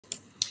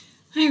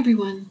Hi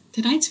everyone,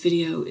 tonight's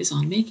video is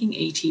on making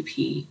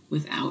ATP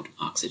without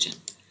oxygen.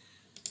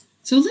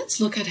 So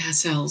let's look at how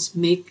cells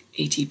make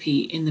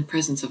ATP in the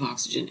presence of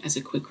oxygen as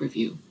a quick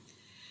review.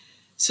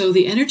 So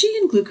the energy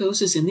in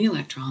glucose is in the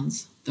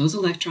electrons. Those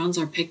electrons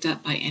are picked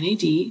up by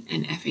NAD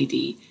and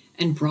FAD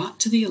and brought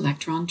to the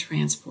electron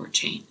transport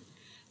chain.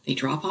 They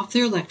drop off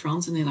their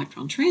electrons in the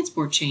electron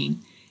transport chain,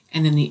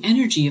 and then the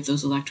energy of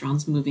those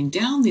electrons moving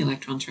down the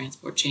electron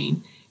transport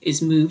chain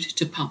is moved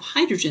to pump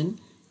hydrogen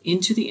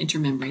into the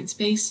intermembrane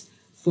space,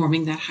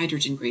 forming that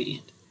hydrogen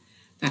gradient.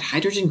 That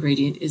hydrogen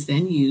gradient is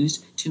then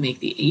used to make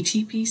the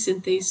ATP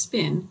synthase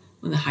spin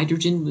when the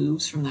hydrogen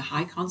moves from the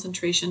high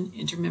concentration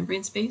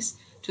intermembrane space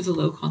to the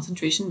low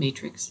concentration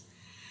matrix.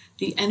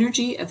 The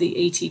energy of the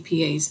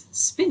ATPase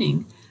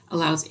spinning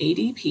allows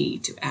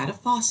ADP to add a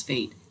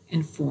phosphate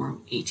and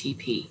form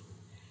ATP.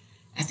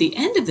 At the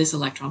end of this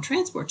electron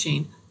transport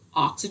chain,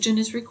 oxygen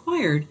is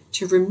required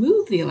to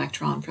remove the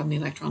electron from the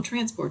electron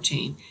transport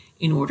chain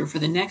in order for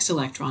the next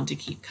electron to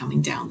keep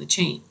coming down the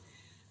chain.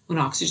 When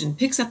oxygen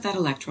picks up that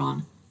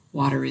electron,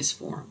 water is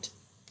formed.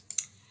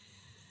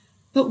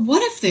 But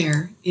what if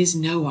there is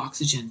no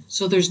oxygen?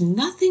 So there's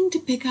nothing to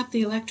pick up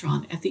the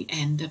electron at the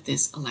end of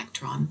this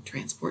electron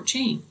transport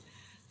chain.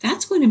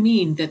 That's going to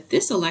mean that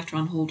this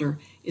electron holder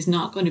is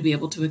not going to be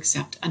able to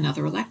accept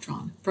another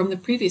electron from the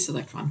previous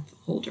electron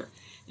holder.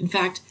 In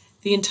fact,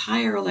 the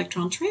entire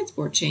electron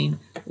transport chain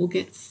will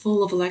get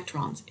full of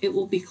electrons. It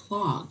will be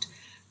clogged.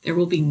 There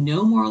will be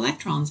no more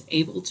electrons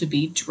able to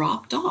be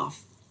dropped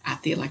off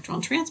at the electron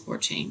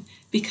transport chain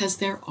because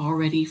they're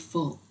already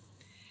full.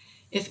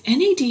 If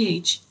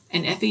NADH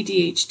and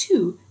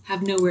FADH2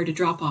 have nowhere to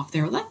drop off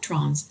their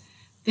electrons,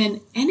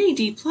 then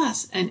NAD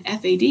plus and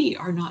FAD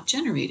are not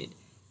generated.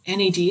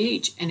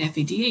 NADH and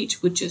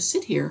FADH would just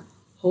sit here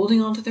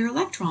holding onto their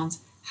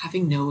electrons,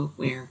 having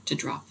nowhere to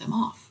drop them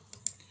off.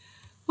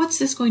 What's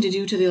this going to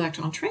do to the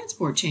electron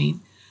transport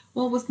chain?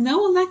 Well, with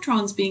no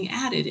electrons being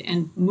added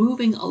and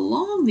moving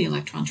along the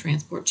electron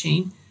transport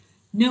chain,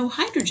 no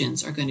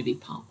hydrogens are going to be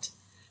pumped.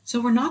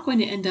 So we're not going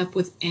to end up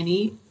with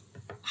any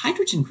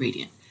hydrogen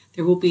gradient.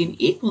 There will be an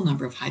equal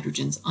number of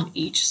hydrogens on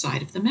each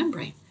side of the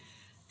membrane.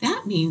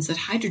 That means that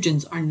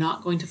hydrogens are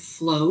not going to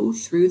flow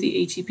through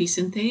the ATP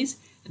synthase,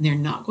 and they're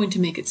not going to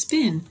make it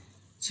spin,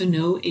 so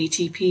no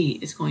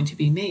ATP is going to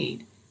be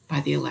made by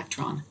the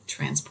electron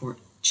transport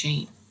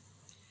chain.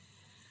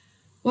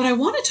 What I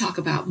want to talk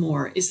about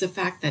more is the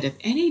fact that if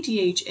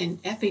NADH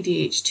and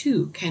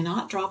FADH2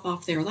 cannot drop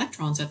off their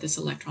electrons at this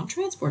electron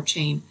transport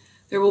chain,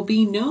 there will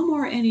be no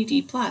more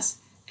NAD plus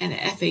and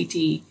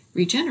FAD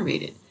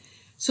regenerated.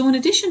 So in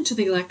addition to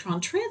the electron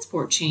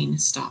transport chain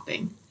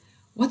stopping,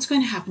 what's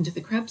going to happen to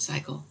the Krebs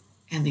cycle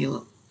and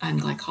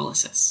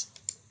glycolysis?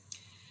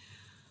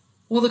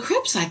 Well, the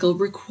Krebs cycle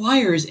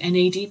requires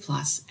NAD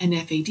plus and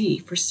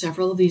FAD for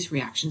several of these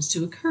reactions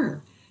to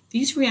occur.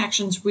 These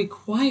reactions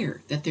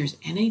require that there's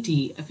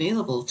NAD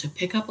available to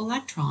pick up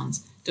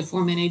electrons to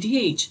form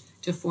NADH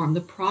to form the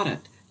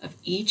product of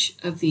each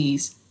of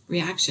these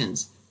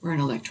reactions where an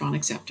electron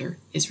acceptor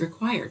is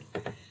required.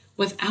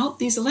 Without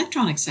these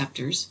electron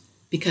acceptors,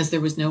 because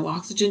there was no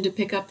oxygen to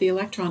pick up the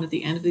electron at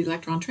the end of the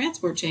electron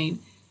transport chain,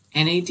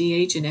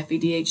 NADH and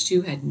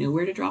FADH2 had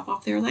nowhere to drop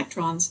off their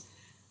electrons.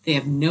 They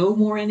have no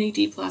more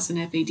NAD plus and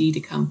FAD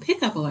to come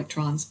pick up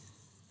electrons.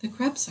 The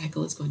Krebs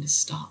cycle is going to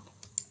stop.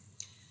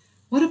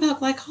 What about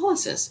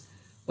glycolysis?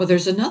 Well,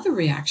 there's another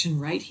reaction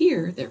right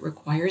here that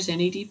requires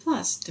NAD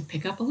plus to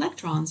pick up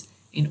electrons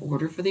in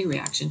order for the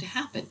reaction to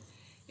happen.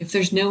 If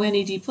there's no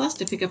NAD plus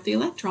to pick up the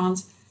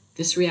electrons,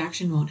 this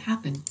reaction won't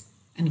happen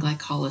and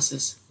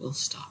glycolysis will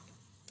stop.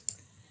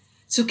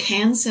 So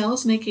can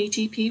cells make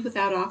ATP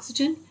without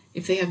oxygen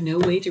if they have no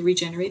way to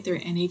regenerate their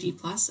NAD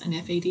plus and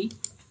FAD?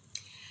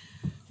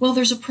 Well,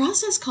 there's a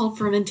process called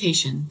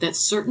fermentation that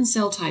certain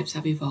cell types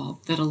have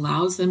evolved that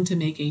allows them to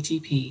make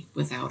ATP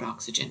without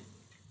oxygen.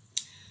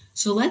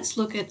 So let's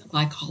look at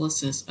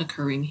glycolysis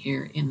occurring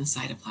here in the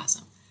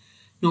cytoplasm.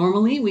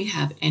 Normally, we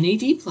have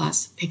NAD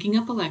plus picking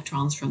up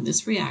electrons from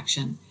this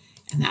reaction,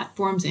 and that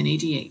forms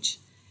NADH.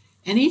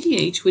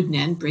 NADH would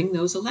then bring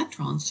those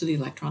electrons to the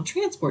electron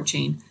transport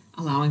chain,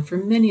 allowing for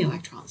many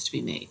electrons to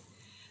be made.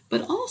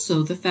 But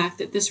also the fact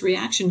that this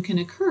reaction can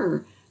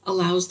occur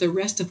allows the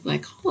rest of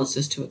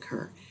glycolysis to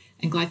occur,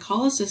 and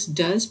glycolysis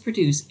does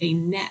produce a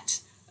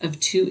net of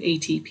 2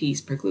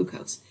 ATPs per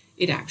glucose.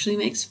 It actually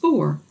makes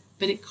 4,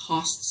 but it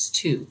costs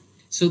 2.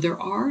 So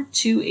there are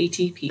 2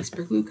 ATPs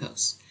per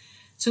glucose.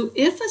 So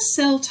if a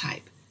cell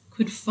type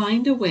could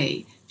find a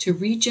way to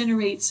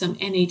regenerate some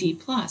NAD+,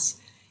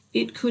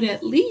 it could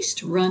at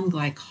least run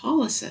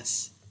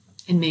glycolysis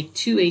and make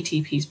 2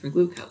 ATPs per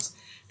glucose.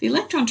 The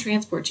electron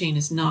transport chain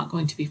is not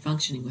going to be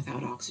functioning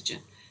without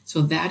oxygen,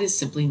 so that is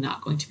simply not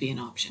going to be an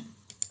option.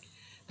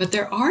 But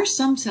there are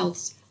some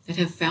cells that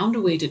have found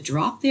a way to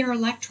drop their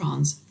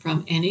electrons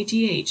from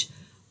NADH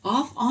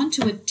off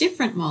onto a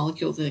different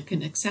molecule that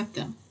can accept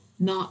them,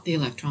 not the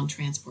electron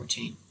transport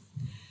chain.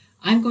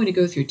 I'm going to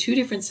go through 2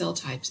 different cell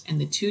types and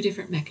the 2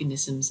 different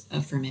mechanisms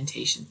of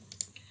fermentation.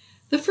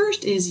 The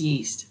first is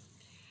yeast.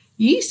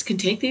 Yeast can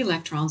take the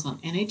electrons on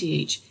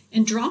NADH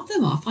and drop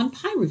them off on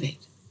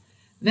pyruvate.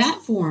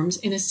 That forms,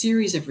 in a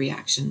series of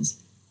reactions,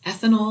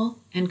 ethanol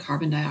and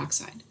carbon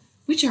dioxide,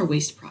 which are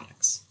waste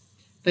products.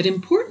 But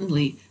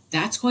importantly,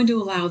 that's going to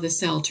allow the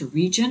cell to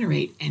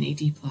regenerate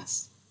NAD+.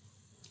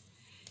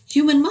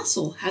 Human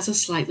muscle has a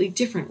slightly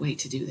different way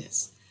to do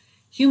this.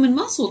 Human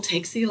muscle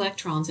takes the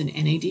electrons in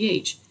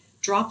NADH,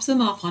 drops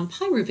them off on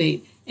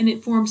pyruvate, and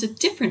it forms a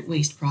different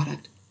waste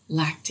product,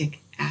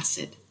 lactic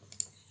acid.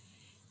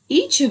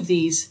 Each of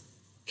these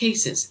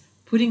cases,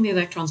 putting the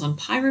electrons on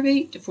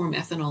pyruvate to form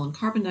ethanol and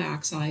carbon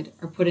dioxide,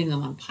 or putting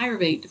them on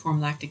pyruvate to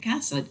form lactic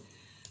acid,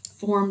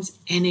 forms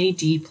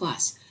NAD+,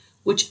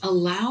 which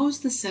allows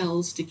the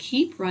cells to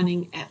keep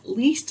running at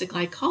least to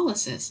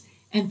glycolysis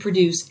and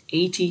produce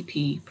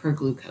ATP per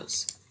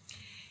glucose.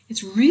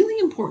 It's really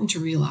important to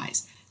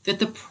realize that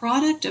the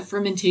product of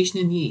fermentation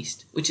in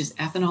yeast, which is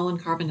ethanol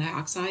and carbon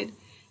dioxide,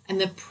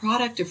 and the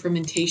product of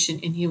fermentation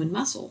in human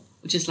muscle,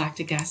 which is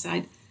lactic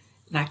acid,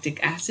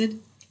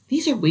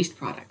 these are waste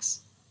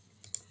products.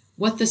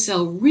 What the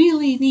cell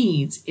really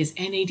needs is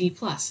NAD+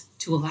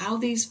 to allow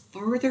these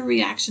further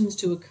reactions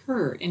to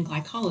occur in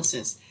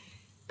glycolysis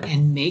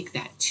and make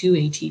that 2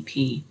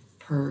 ATP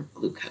per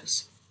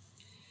glucose.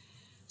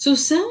 So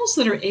cells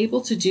that are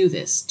able to do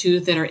this,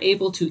 that are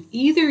able to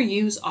either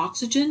use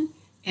oxygen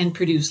and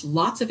produce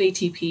lots of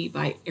ATP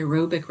by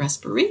aerobic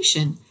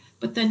respiration,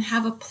 but then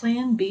have a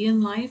plan B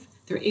in life,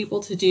 they're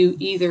able to do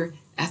either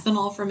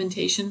ethanol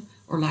fermentation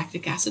or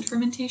lactic acid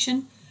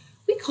fermentation.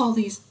 We call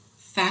these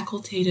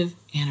facultative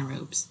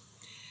anaerobes.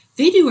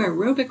 They do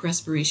aerobic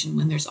respiration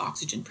when there's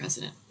oxygen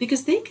present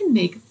because they can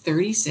make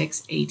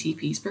 36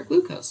 ATPs per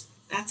glucose.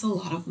 That's a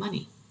lot of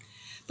money.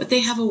 But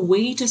they have a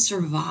way to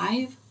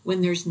survive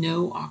when there's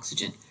no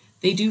oxygen.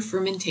 They do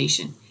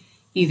fermentation,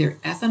 either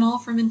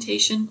ethanol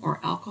fermentation or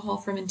alcohol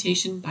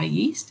fermentation by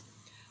yeast,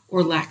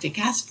 or lactic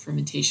acid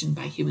fermentation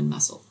by human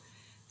muscle.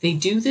 They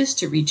do this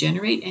to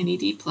regenerate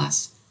NAD+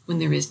 when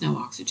there is no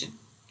oxygen.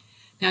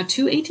 Now,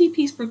 2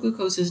 ATPs per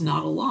glucose is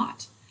not a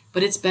lot,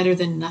 but it's better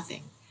than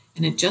nothing,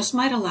 and it just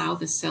might allow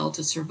the cell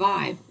to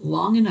survive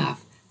long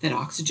enough that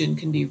oxygen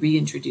can be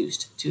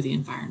reintroduced to the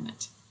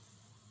environment.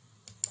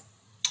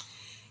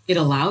 It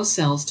allows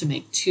cells to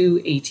make 2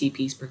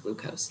 ATPs per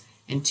glucose,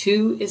 and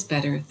 2 is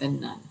better than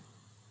none.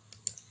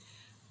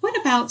 What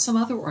about some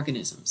other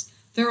organisms?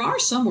 There are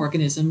some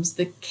organisms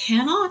that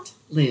cannot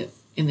live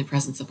in the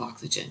presence of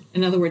oxygen.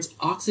 In other words,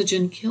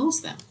 oxygen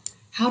kills them.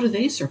 How do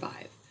they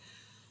survive?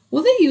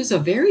 Well, they use a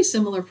very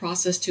similar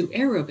process to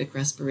aerobic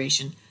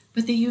respiration,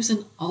 but they use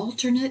an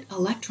alternate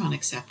electron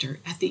acceptor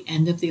at the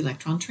end of the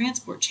electron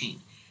transport chain,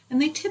 and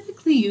they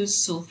typically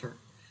use sulfur.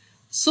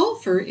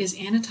 Sulfur is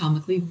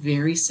anatomically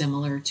very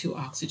similar to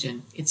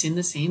oxygen. It's in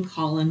the same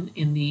column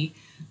in the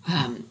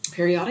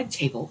periodic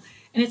table,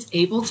 and it's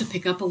able to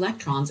pick up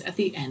electrons at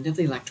the end of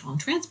the electron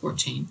transport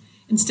chain.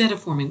 Instead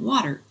of forming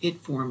water,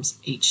 it forms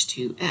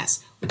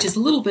H2S, which is a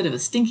little bit of a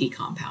stinky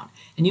compound,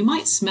 and you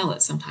might smell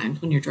it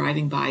sometimes when you're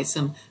driving by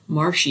some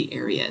marshy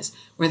areas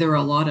where there are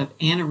a lot of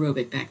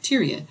anaerobic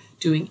bacteria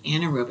doing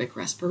anaerobic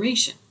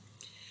respiration.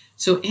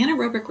 So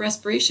anaerobic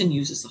respiration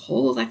uses the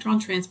whole electron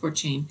transport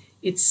chain.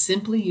 It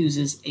simply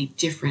uses a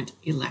different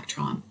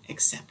electron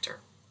acceptor.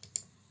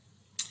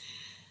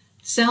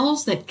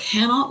 Cells that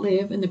cannot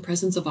live in the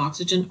presence of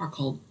oxygen are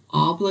called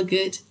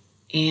obligate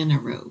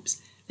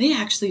anaerobes. They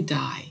actually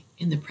die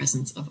in the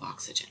presence of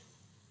oxygen.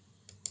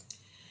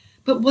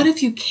 But what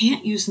if you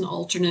can't use an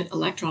alternate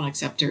electron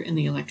acceptor in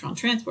the electron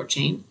transport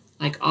chain,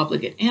 like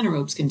obligate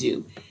anaerobes can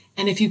do,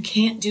 and if you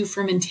can't do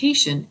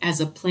fermentation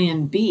as a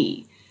plan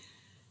B,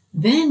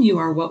 then you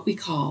are what we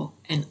call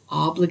an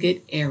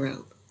obligate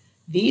aerobe.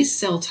 These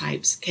cell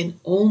types can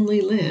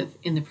only live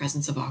in the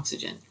presence of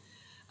oxygen.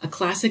 A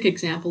classic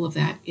example of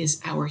that is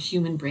our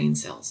human brain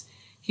cells.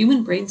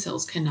 Human brain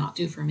cells cannot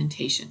do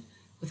fermentation.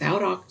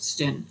 Without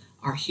oxygen,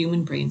 our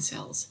human brain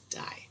cells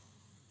die.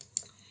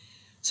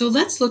 So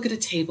let's look at a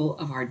table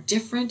of our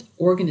different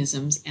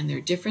organisms and their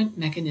different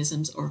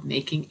mechanisms of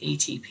making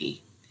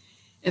ATP.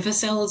 If a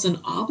cell is an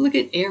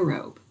obligate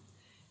aerobe,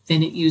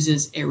 then it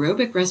uses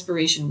aerobic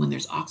respiration when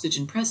there's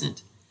oxygen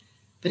present,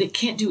 but it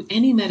can't do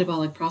any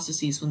metabolic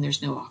processes when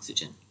there's no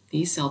oxygen.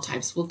 These cell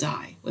types will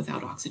die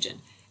without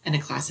oxygen, and a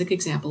classic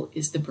example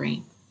is the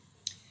brain.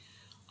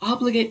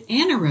 Obligate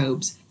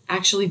anaerobes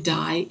actually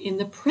die in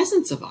the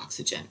presence of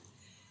oxygen,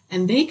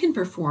 and they can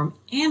perform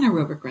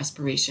anaerobic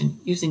respiration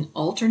using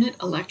alternate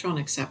electron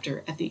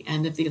acceptor at the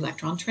end of the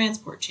electron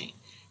transport chain,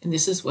 and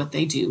this is what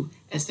they do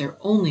as their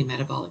only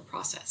metabolic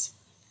process.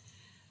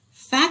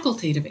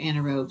 Facultative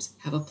anaerobes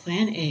have a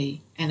plan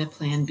A and a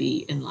plan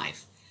B in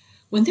life.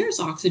 When there's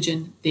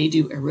oxygen, they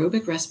do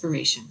aerobic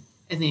respiration,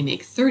 and they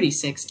make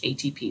 36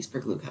 ATPs per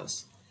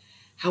glucose.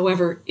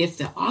 However, if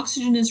the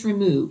oxygen is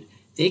removed,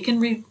 they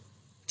can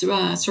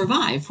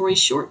survive for a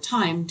short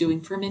time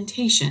doing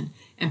fermentation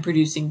and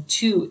producing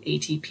 2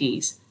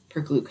 ATPs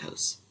per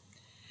glucose.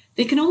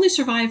 They can only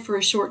survive for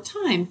a short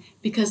time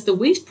because the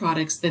waste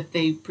products that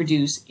they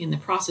produce in the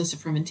process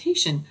of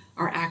fermentation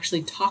are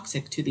actually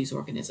toxic to these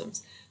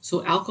organisms.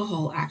 So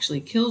alcohol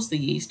actually kills the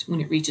yeast when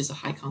it reaches a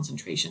high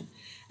concentration.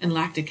 And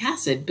lactic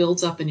acid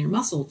builds up in your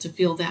muscle to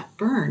feel that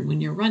burn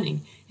when you're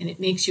running, and it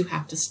makes you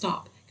have to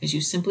stop because you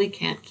simply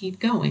can't keep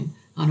going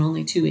on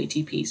only 2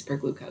 ATPs per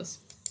glucose.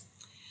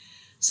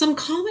 Some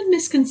common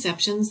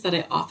misconceptions that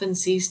I often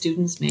see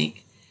students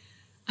make.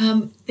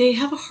 They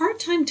have a hard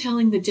time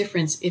telling the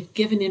difference if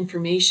given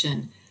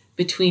information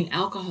between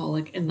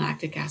alcoholic and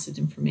lactic acid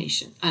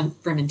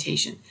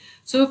fermentation.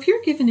 So if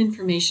you're given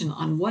information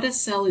on what a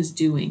cell is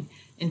doing,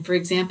 and for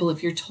example,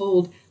 if you're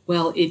told,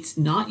 well, it's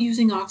not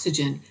using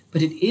oxygen,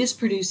 but it is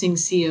producing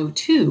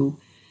CO2,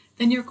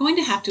 then you're going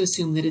to have to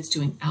assume that it's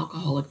doing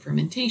alcoholic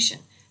fermentation,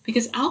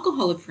 because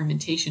alcoholic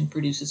fermentation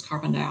produces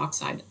carbon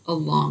dioxide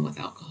along with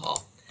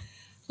alcohol.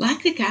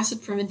 Lactic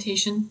acid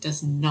fermentation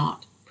does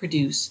not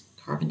produce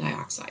carbon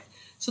dioxide.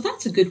 So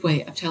that's a good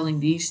way of telling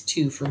these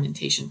two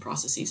fermentation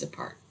processes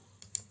apart.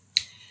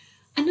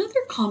 Another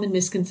common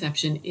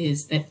misconception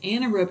is that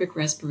anaerobic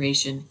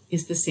respiration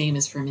is the same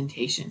as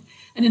fermentation.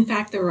 And in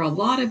fact, there are a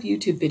lot of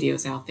YouTube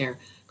videos out there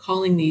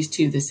calling these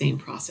two the same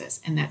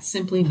process, and that's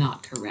simply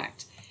not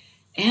correct.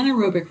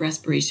 Anaerobic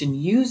respiration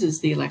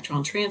uses the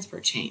electron transfer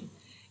chain.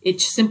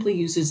 It simply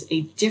uses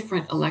a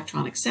different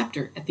electron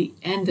acceptor at the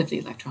end of the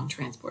electron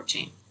transport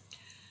chain.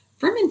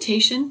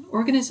 Fermentation,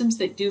 organisms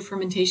that do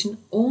fermentation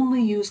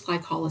only use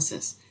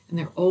glycolysis, and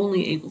they're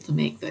only able to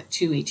make the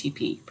 2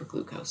 ATP per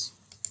glucose.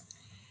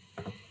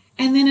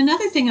 And then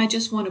another thing I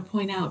just want to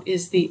point out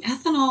is the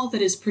ethanol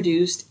that is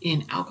produced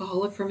in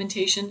alcoholic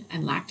fermentation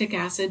and lactic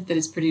acid that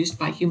is produced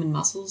by human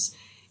muscles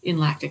in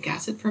lactic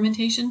acid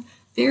fermentation,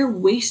 they're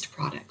waste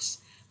products.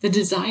 The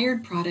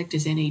desired product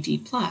is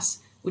NAD+,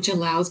 which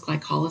allows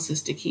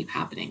glycolysis to keep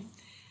happening.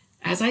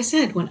 As I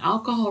said, when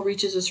alcohol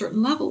reaches a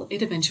certain level,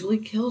 it eventually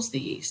kills the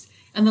yeast.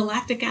 And the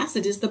lactic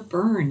acid is the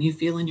burn you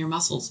feel in your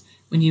muscles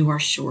when you are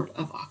short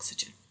of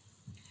oxygen.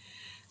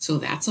 So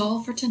that's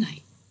all for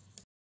tonight.